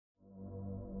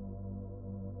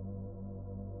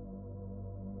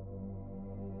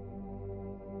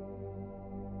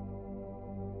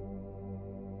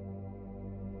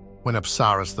When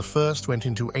Apsaras I went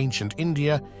into ancient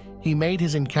India, he made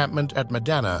his encampment at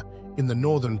Madanna in the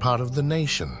northern part of the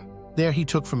nation. There he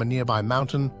took from a nearby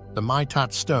mountain the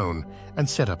Maitat stone and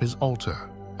set up his altar.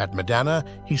 At Madanna,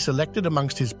 he selected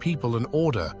amongst his people an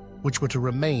order which were to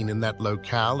remain in that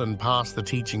locale and pass the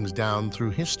teachings down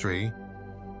through history,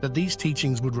 that these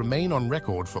teachings would remain on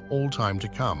record for all time to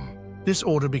come. This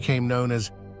order became known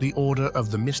as the Order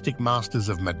of the Mystic Masters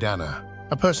of Madanna.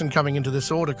 A person coming into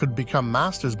this order could become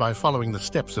masters by following the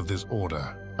steps of this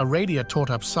order. Aradia taught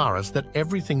Apsaras that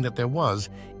everything that there was,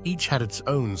 each had its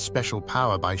own special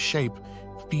power by shape,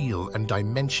 feel, and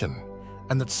dimension,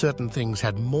 and that certain things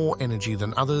had more energy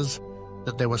than others,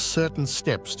 that there were certain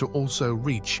steps to also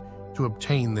reach to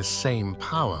obtain this same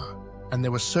power, and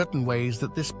there were certain ways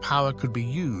that this power could be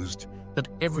used, that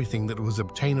everything that was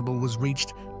obtainable was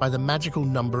reached by the magical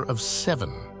number of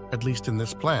 7, at least in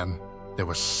this plan. There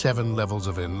were 7 levels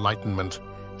of enlightenment,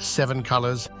 7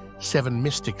 colors, 7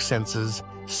 mystic senses,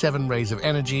 7 rays of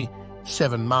energy,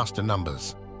 7 master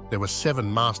numbers. There were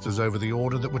 7 masters over the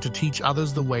order that were to teach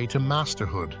others the way to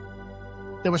masterhood.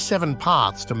 There were 7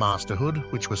 paths to masterhood,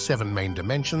 which were 7 main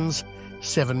dimensions,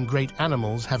 7 great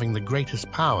animals having the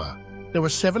greatest power. There were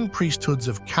 7 priesthoods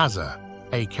of Kaza,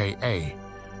 aka,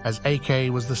 as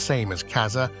AK was the same as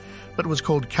Kaza, but was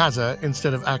called Kaza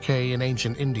instead of Ak in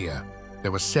ancient India.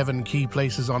 There were 7 key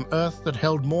places on Earth that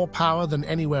held more power than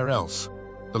anywhere else.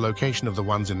 The location of the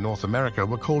ones in North America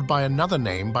were called by another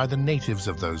name by the natives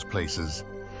of those places.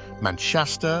 Mount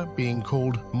Shasta being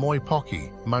called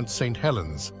Moipoki, Mount St.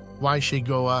 Helens,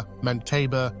 Waishigoa, Mount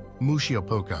Tabor,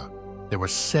 Mushiopoka. There were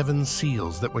 7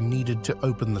 seals that were needed to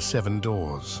open the 7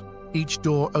 doors. Each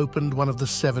door opened one of the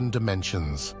 7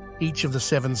 dimensions. Each of the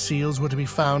 7 seals were to be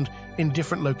found in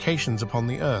different locations upon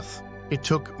the Earth. It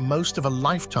took most of a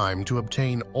lifetime to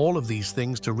obtain all of these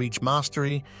things to reach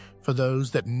mastery for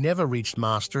those that never reached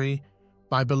mastery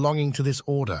by belonging to this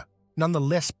order,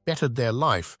 nonetheless bettered their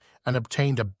life and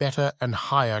obtained a better and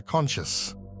higher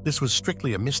conscious. This was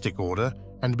strictly a mystic order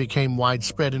and became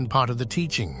widespread in part of the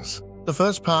teachings. The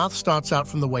first path starts out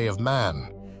from the way of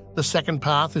man. The second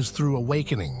path is through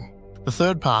awakening. The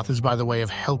third path is by the way of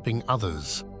helping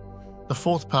others. The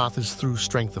fourth path is through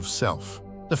strength of self.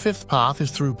 The fifth path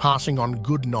is through passing on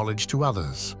good knowledge to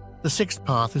others. The sixth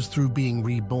path is through being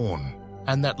reborn.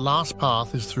 And that last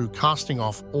path is through casting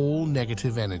off all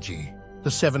negative energy. The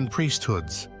 7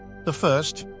 priesthoods. The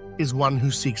first is one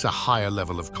who seeks a higher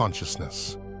level of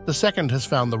consciousness. The second has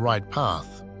found the right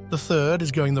path. The third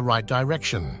is going the right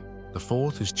direction. The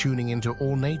fourth is tuning into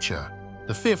all nature.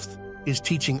 The fifth is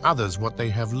teaching others what they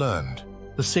have learned.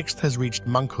 The sixth has reached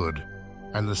monkhood.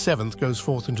 And the 7th goes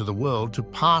forth into the world to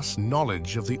pass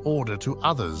knowledge of the order to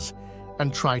others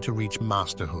and try to reach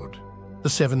masterhood. The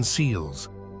 7 seals.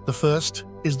 The first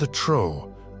is the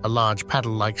Tro, a large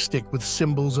paddle-like stick with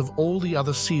symbols of all the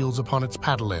other seals upon its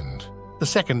paddle end. The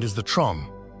second is the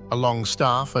Tron, a long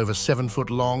staff over 7 foot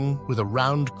long with a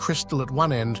round crystal at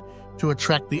one end to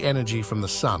attract the energy from the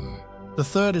sun. The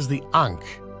third is the Ankh,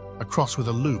 a cross with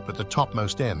a loop at the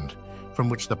topmost end, from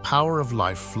which the power of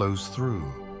life flows through.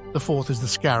 The fourth is the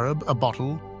Scarab, a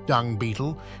bottle, dung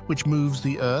beetle, which moves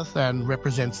the earth and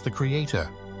represents the Creator.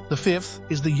 The fifth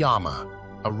is the Yama,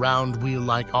 a round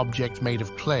wheel-like object made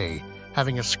of clay,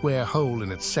 having a square hole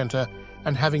in its center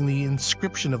and having the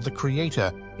inscription of the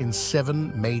Creator in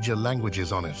 7 major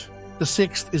languages on it. The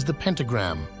sixth is the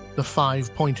Pentagram, the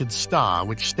 5-pointed star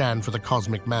which stand for the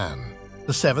cosmic man.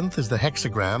 The 7th is the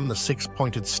Hexagram, the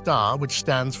 6-pointed star which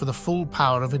stands for the full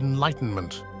power of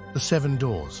enlightenment. The 7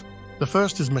 doors. The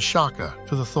first is Mashaka,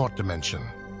 to the thought dimension.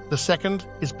 The second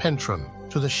is Pentron,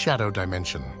 to the shadow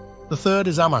dimension. The third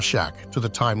is Amashak, to the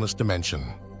timeless dimension.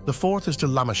 The fourth is to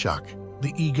Lamashak,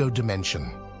 the ego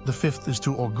dimension. The fifth is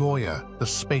to Orgoya, the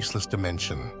spaceless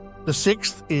dimension. The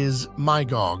sixth is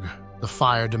Mygog, the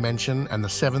fire dimension, and the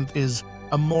 7th is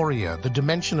Amoria, the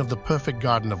dimension of the perfect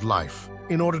garden of life.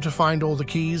 In order to find all the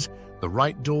keys, the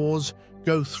right doors,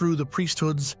 go through the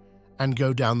priesthoods, and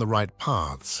go down the right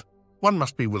paths, one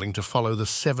must be willing to follow the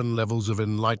 7 levels of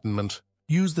enlightenment,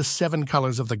 use the 7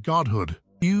 colors of the godhood,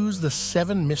 use the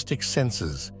 7 mystic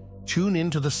senses, tune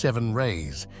into the 7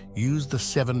 rays, use the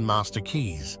 7 master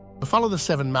keys. To follow the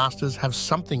 7 masters, have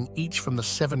something each from the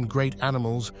 7 great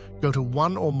animals, go to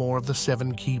one or more of the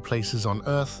 7 key places on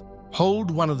earth, hold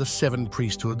one of the 7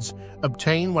 priesthoods,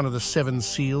 obtain one of the 7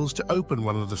 seals to open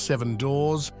one of the 7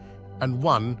 doors, and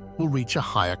one will reach a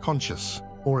higher conscious.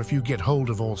 Or if you get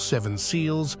hold of all 7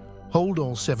 seals, hold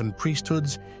all 7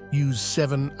 priesthoods, use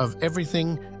 7 of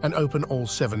everything, and open all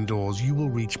 7 doors, you will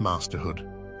reach masterhood.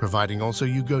 Providing also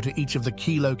you go to each of the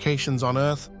key locations on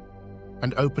earth,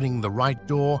 and opening the right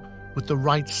door, with the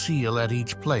right seal at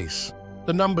each place.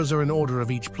 The numbers are in order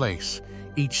of each place,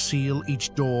 each seal,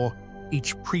 each door,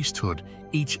 each priesthood,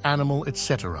 each animal,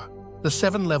 etc. The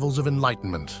 7 levels of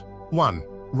enlightenment. 1.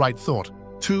 Right thought.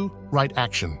 2. Right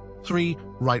action. 3.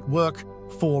 Right work.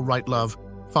 4. Right love.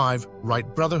 5.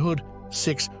 Right brotherhood.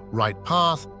 6. Right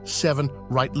path. 7.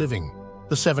 Right living.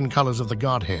 The 7 colors of the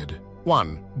Godhead.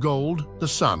 1. Gold, the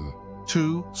sun.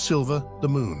 2. Silver, the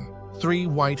moon. 3.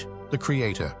 White, the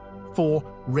Creator. 4.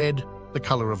 Red, the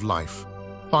color of life.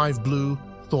 5. Blue,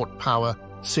 thought power.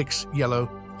 6. Yellow,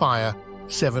 fire.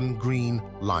 7. Green,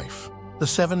 life. The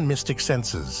 7 mystic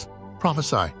senses.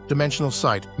 Prophesy, dimensional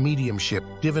sight, mediumship,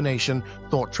 divination,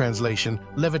 thought translation,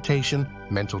 levitation,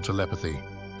 mental telepathy.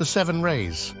 The 7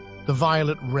 rays. The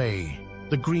violet ray,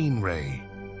 the green ray,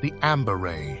 the amber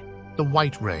ray, the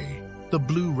white ray, the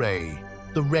blue ray,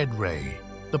 the red ray,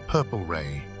 the purple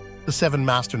ray. The 7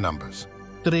 master numbers.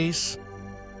 3,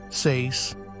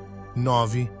 6,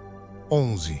 9,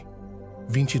 11,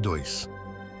 22, 5,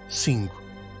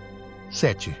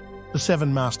 7. The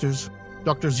 7 masters.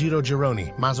 Dr. Zhiro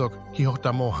Jhroni, Mazok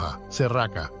Kihotamoha,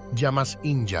 Seraka, Jamas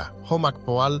Inja, Homak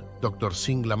Poal, Dr.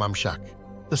 Singla Mamshak.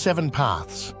 The 7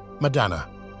 paths. Madanna,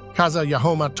 Kaza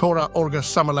Yahoma Torah Orga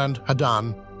Summerland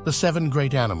Hadan. The 7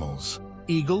 great animals.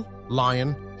 Eagle,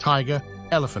 lion, tiger,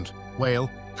 elephant, whale,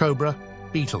 cobra,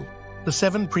 beetle. The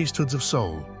 7 priesthoods of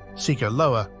soul. Seeker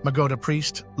lower, Magoda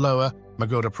priest, lower,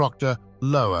 Magoda proctor,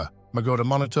 lower, Magoda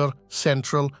monitor,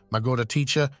 central, Magoda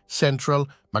teacher, central,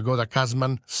 Magoda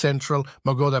Kazman, central,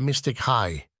 Magoda mystic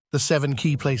high. The 7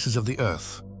 key places of the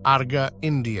earth. Arga,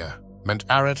 India. Mount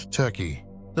Ararat, Turkey.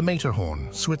 The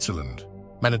Matterhorn, Switzerland.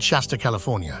 Mount Shasta,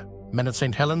 California. Mount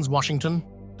St. Helens, Washington.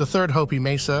 The 3rd Hopi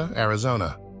Mesa,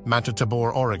 Arizona. Mount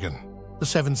Tabor, Oregon. The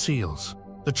 7 seals.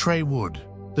 The Trey wood.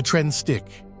 The Tren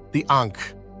stick. The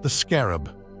Ankh. The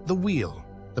scarab. The wheel.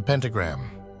 The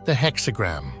pentagram. The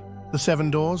hexagram. The 7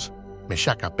 doors.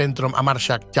 Meshaka, Pentrom,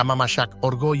 Amarshak, Jamamashak,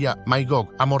 Orgoya,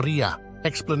 Maigog, Amoria.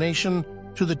 Explanation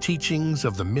to the teachings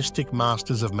of the mystic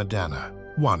masters of Madanna.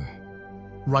 1.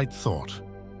 Right thought.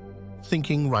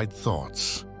 Thinking right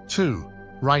thoughts. 2.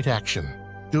 Right action.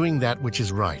 Doing that which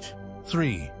is right.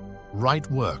 3.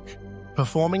 Right work.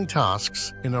 Performing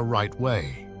tasks in a right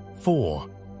way. 4.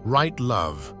 Right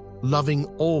love. Loving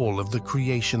all of the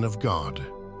creation of God.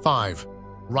 5.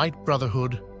 Right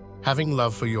brotherhood. Having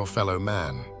love for your fellow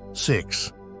man.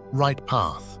 6. Right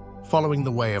path. Following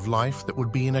the way of life that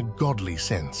would be in a godly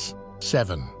sense.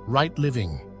 7. Right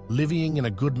living. Living in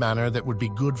a good manner that would be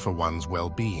good for one's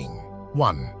well-being.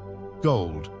 1.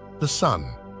 Gold. The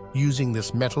sun. Using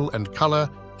this metal and color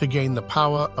to gain the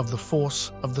power of the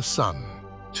force of the sun.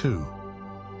 2.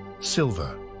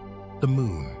 Silver. The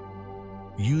moon.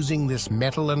 Using this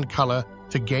metal and color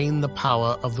to gain the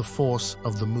power of the force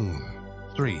of the moon.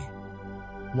 3.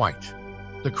 White.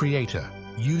 The Creator.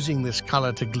 Using this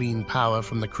color to glean power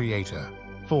from the Creator.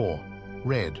 4.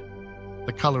 Red.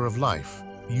 The color of life.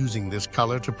 Using this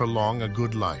color to prolong a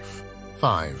good life.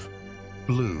 5.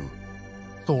 Blue.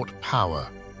 Thought power.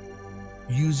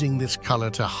 Using this color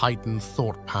to heighten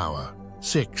thought power.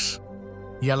 6.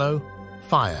 Yellow.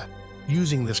 Fire.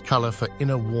 Using this color for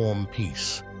inner warm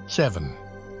peace. 7.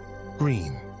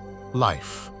 Green.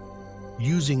 Life.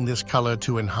 Using this color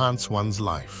to enhance one's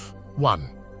life. 1.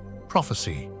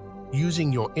 Prophecy.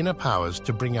 Using your inner powers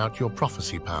to bring out your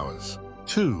prophecy powers.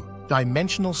 2.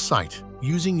 Dimensional sight.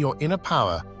 Using your inner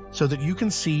power so that you can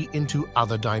see into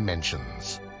other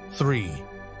dimensions. 3.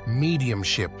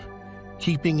 Mediumship.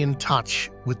 Keeping in touch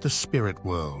with the spirit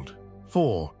world.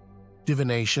 4.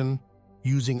 Divination.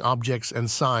 Using objects and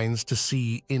signs to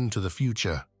see into the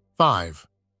future. 5.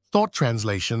 Thought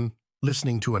translation.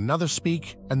 Listening to another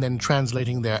speak and then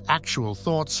translating their actual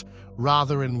thoughts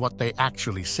rather in what they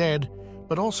actually said,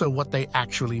 but also what they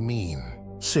actually mean.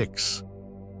 6.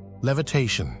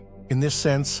 Levitation. In this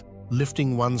sense,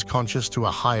 lifting one's conscious to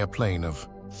a higher plane of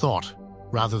thought,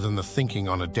 rather than the thinking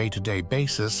on a day-to-day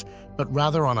basis, but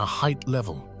rather on a height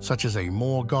level, such as a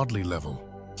more godly level.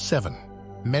 7.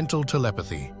 Mental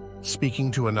telepathy.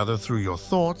 Speaking to another through your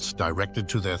thoughts, directed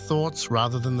to their thoughts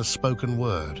rather than the spoken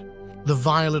word. The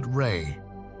violet ray.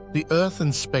 The earth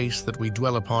and space that we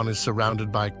dwell upon is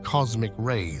surrounded by cosmic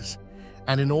rays,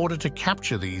 and in order to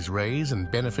capture these rays and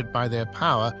benefit by their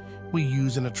power, we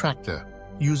use an attractor.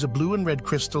 Use a blue and red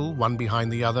crystal, one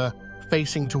behind the other,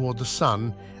 facing toward the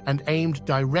sun, and aimed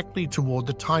directly toward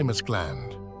the thymus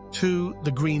gland. 2.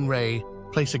 The green ray.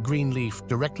 Place a green leaf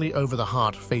directly over the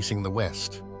heart facing the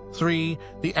west. 3.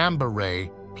 The amber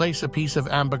ray. Place a piece of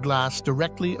amber glass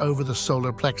directly over the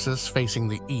solar plexus facing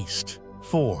the east.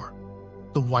 4.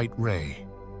 The white ray.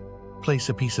 Place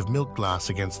a piece of milk glass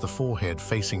against the forehead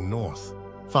facing north.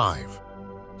 5.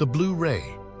 The blue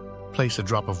ray. Place a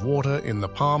drop of water in the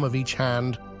palm of each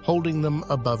hand, holding them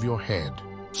above your head.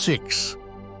 6.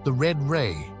 The red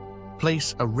ray.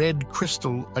 Place a red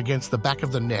crystal against the back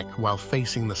of the neck while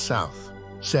facing the south.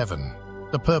 7.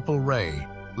 The purple ray.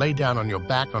 Lay down on your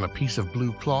back on a piece of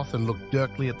blue cloth and look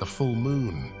directly at the full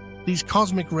moon. These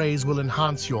cosmic rays will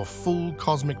enhance your full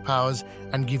cosmic powers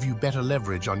and give you better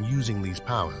leverage on using these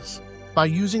powers. By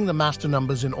using the master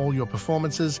numbers in all your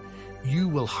performances, you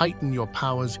will heighten your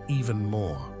powers even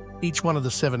more. Each one of the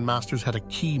 7 masters had a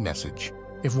key message.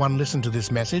 If one listened to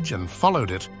this message and followed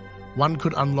it, one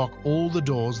could unlock all the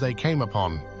doors they came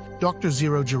upon. Dr.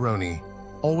 Zhiro Jhroni,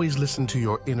 always listen to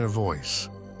your inner voice.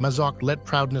 Mazak, let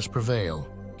proudness prevail.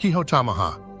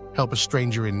 Kihotamaha, help a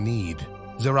stranger in need.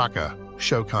 Ziraka,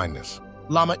 show kindness.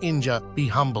 Lama Inja, be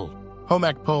humble.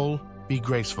 Homak Pol, be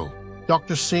graceful.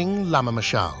 Dr. Singh Lama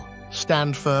Mashal,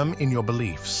 stand firm in your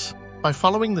beliefs. By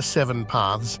following the 7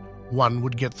 paths, one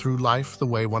would get through life the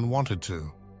way one wanted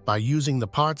to. By using the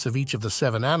parts of each of the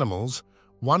 7 animals,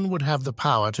 one would have the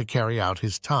power to carry out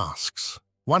his tasks.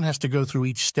 One has to go through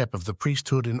each step of the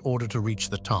priesthood in order to reach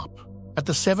the top. At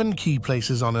the 7 key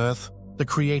places on earth, the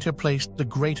Creator placed the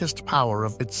greatest power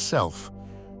of itself,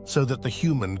 so that the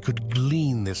human could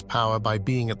glean this power by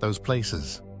being at those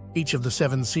places. Each of the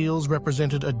 7 seals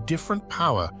represented a different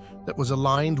power that was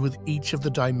aligned with each of the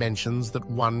dimensions that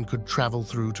one could travel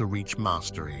through to reach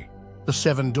mastery. The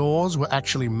 7 doors were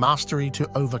actually mastery to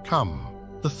overcome.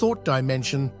 The thought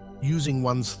dimension, using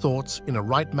one's thoughts in a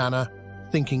right manner,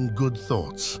 thinking good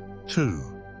thoughts. 2.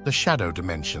 The shadow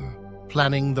dimension,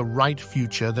 planning the right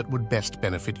future that would best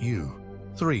benefit you.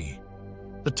 3.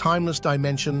 The timeless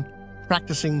dimension,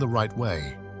 practicing the right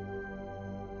way.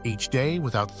 Each day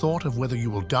without thought of whether you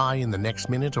will die in the next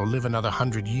minute or live another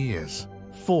 100 years.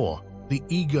 4. The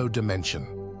ego dimension,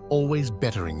 always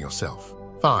bettering yourself.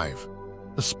 5.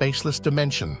 The spaceless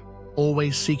dimension,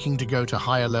 always seeking to go to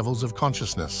higher levels of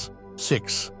consciousness.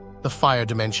 6. The fire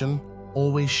dimension,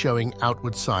 always showing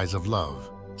outward signs of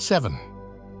love. 7.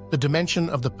 The dimension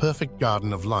of the perfect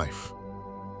garden of life,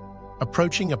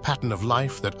 approaching a pattern of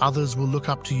life that others will look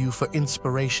up to you for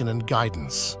inspiration and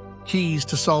guidance. Keys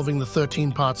to solving the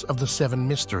 13 parts of the 7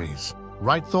 mysteries.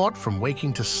 Right thought from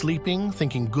waking to sleeping,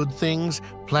 thinking good things,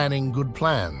 planning good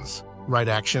plans. Right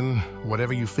action,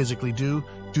 whatever you physically do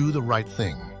the right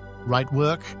thing. Right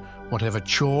work, whatever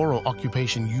chore or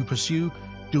occupation you pursue,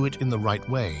 do it in the right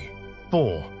way.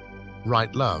 4.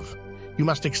 Right love. You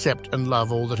must accept and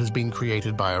love all that has been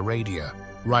created by Aradia.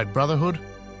 Right brotherhood,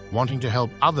 wanting to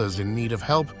help others in need of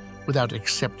help without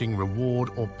accepting reward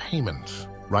or payment.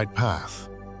 Right path.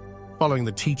 Following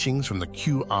the teachings from the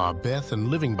QR Beth and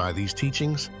living by these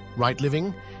teachings. Right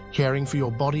living, caring for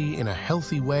your body in a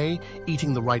healthy way,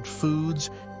 eating the right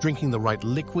foods, drinking the right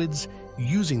liquids,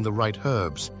 using the right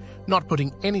herbs, not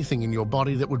putting anything in your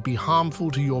body that would be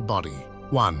harmful to your body.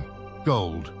 1.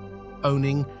 Gold.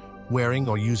 Owning, wearing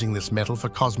or using this metal for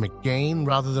cosmic gain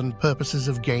rather than purposes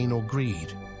of gain or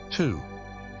greed. 2.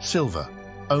 Silver.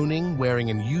 Owning, wearing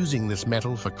and using this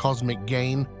metal for cosmic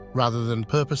gain rather than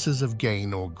purposes of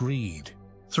gain or greed.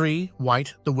 3.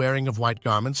 White. The wearing of white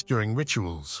garments during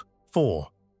rituals. 4.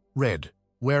 Red.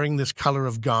 Wearing this color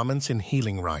of garments in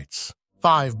healing rites.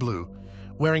 5. Blue.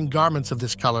 Wearing garments of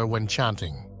this color when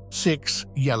chanting. 6.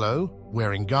 Yellow.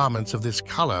 Wearing garments of this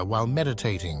color while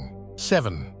meditating.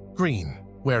 7. Green.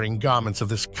 Wearing garments of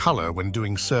this color when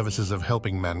doing services of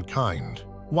helping mankind.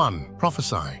 1.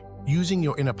 Prophesy. Using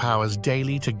your inner powers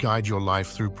daily to guide your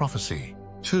life through prophecy.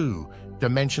 2.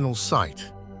 Dimensional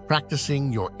sight.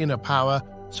 Practicing your inner power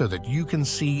so that you can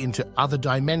see into other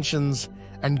dimensions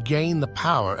and gain the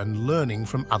power and learning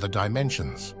from other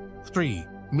dimensions. 3.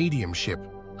 Mediumship.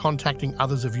 Contacting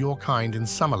others of your kind in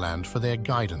Summerland for their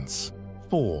guidance.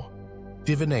 4.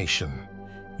 Divination.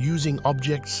 Using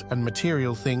objects and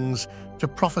material things to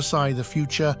prophesy the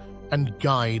future and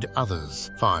guide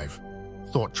others. 5.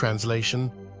 Thought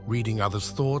translation. Reading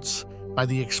others' thoughts by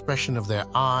the expression of their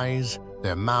eyes,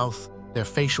 their mouth, their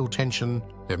facial tension,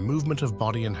 their movement of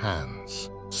body and hands.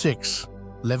 6.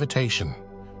 Levitation.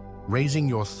 Raising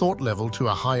your thought level to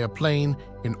a higher plane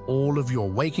in all of your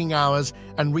waking hours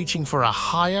and reaching for a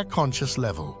higher conscious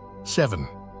level. 7.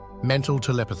 Mental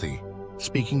telepathy.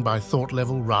 Speaking by thought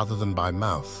level rather than by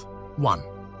mouth. 1.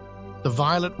 The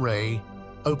violet ray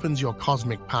opens your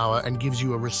cosmic power and gives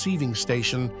you a receiving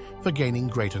station for gaining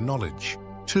greater knowledge.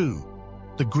 2.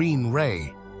 The green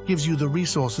ray gives you the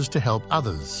resources to help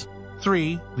others.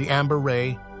 3. The amber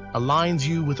ray aligns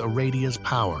you with Aradia's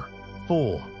power.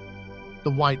 4.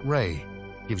 The white ray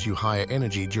gives you higher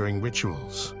energy during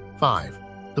rituals. 5.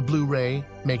 The blue ray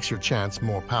makes your chants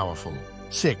more powerful.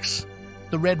 6.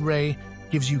 The red ray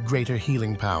gives you greater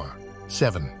healing power.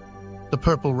 7. The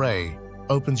purple ray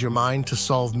opens your mind to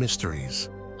solve mysteries.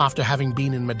 After having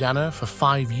been in Madanna for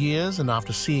 5 years and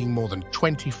after seeing more than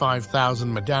 25,000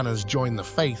 Madannas join the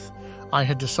faith, I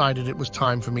had decided it was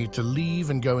time for me to leave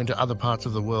and go into other parts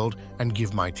of the world and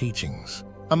give my teachings.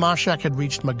 Amarshak had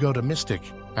reached Magoda Mystic,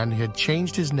 and he had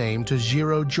changed his name to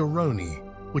Zhiro Jhroni,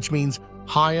 which means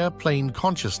higher plane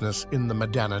consciousness in the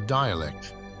Madanna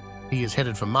dialect. He is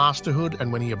headed for Masterhood,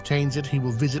 and when he obtains it, he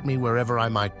will visit me wherever I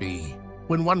might be.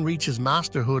 When one reaches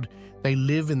Masterhood, they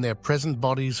live in their present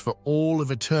bodies for all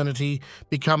of eternity,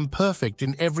 become perfect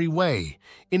in every way,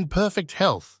 in perfect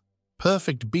health,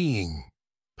 perfect being,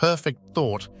 perfect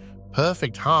thought,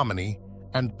 perfect harmony,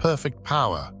 and perfect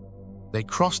power. They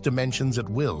cross dimensions at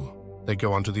will. They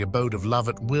go onto the abode of love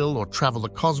at will, or travel the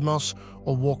cosmos,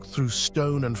 or walk through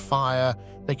stone and fire.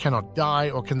 They cannot die,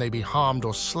 or can they be harmed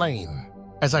or slain.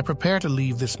 As I prepare to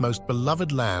leave this most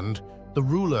beloved land, the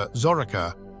ruler,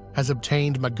 Zorika, has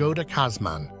obtained Magoda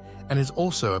Kazman and is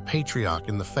also a patriarch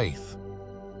in the faith.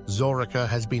 Zorika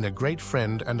has been a great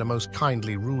friend and a most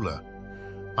kindly ruler.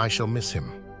 I shall miss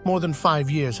him. More than 5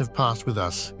 years have passed with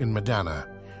us in Madanna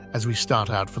as we start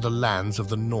out for the lands of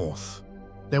the north.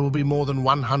 There will be more than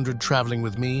 100 traveling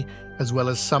with me, as well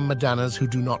as some Madannas who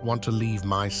do not want to leave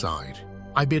my side.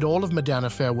 I bid all of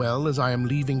Madanna farewell as I am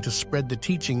leaving to spread the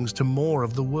teachings to more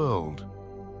of the world.